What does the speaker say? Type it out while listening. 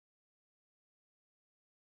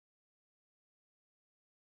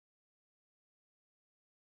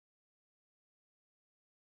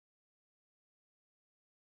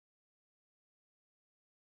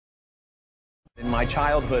In my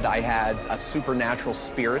childhood, I had a supernatural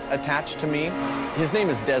spirit attached to me. His name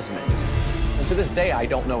is Desmond. And to this day, I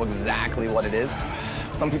don't know exactly what it is.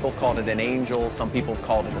 Some people have called it an angel. Some people have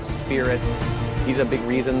called it a spirit. He's a big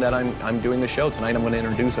reason that I'm doing the show tonight. I'm going to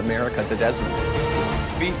introduce America to Desmond.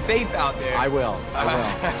 Be safe out there. I will.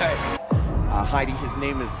 Heidi, his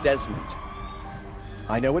name is Desmond.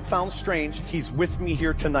 I know it sounds strange. He's with me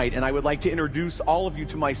here tonight, and I would like to introduce all of you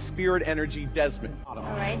to my spirit energy, Desmond. All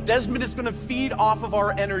right. Desmond is going to feed off of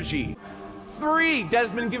our energy. 3,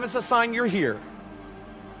 Desmond, give us a sign you're here.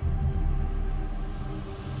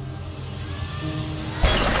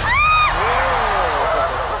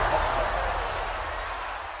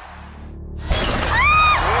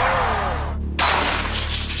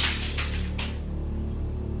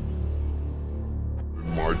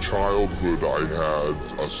 Childhood, I had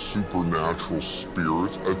a supernatural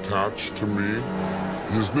spirit attached to me.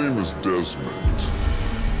 His name is Desmond.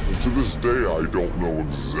 And to this day, I don't know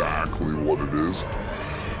exactly what it is.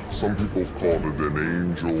 Some people have called it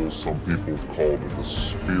an angel, some people have called it a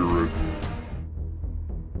spirit.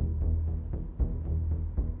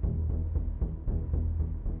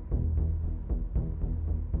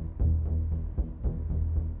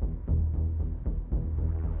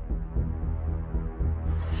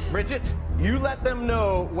 Bridget, you let them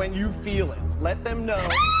know when you feel it. Let them know.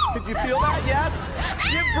 Could you feel that? Yes?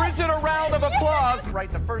 Give Bridget a round of applause.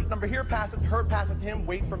 Right, the first number here, pass it to her, pass it to him,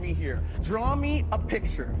 wait for me here. Draw me a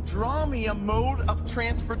picture. Draw me a mode of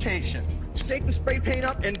transportation. Shake the spray paint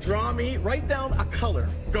up and draw me, write down a color.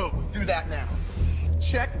 Go, do that now.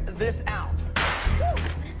 Check this out.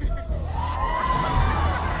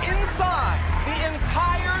 Inside, the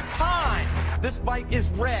entire time, this bike is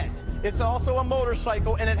red. It's also a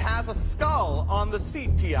motorcycle, and it has a skull on the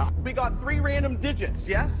seat here. We got 3 random digits,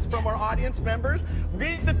 yes, from our audience members.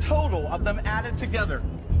 Read the total of them added together.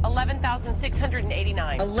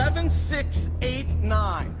 11,689.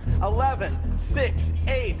 11,689.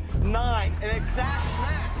 11,689. An exact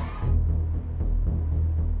match.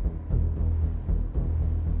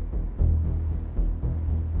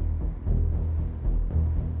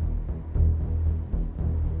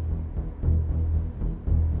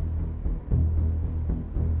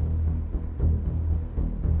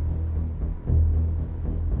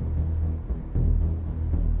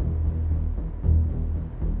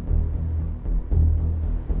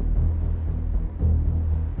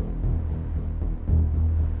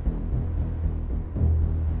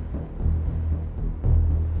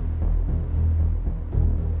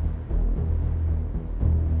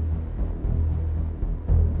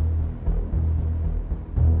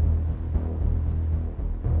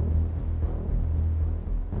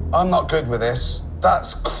 I'm not good with this.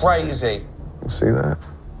 That's crazy. See that?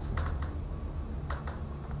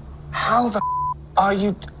 How the are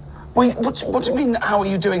you... Wait, what do you mean, how are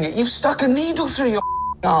you doing it? You've stuck a needle through your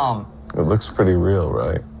arm. It looks pretty real,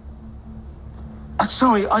 right?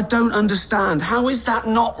 Sorry, I don't understand. How is that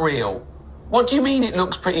not real? What do you mean it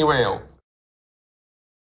looks pretty real?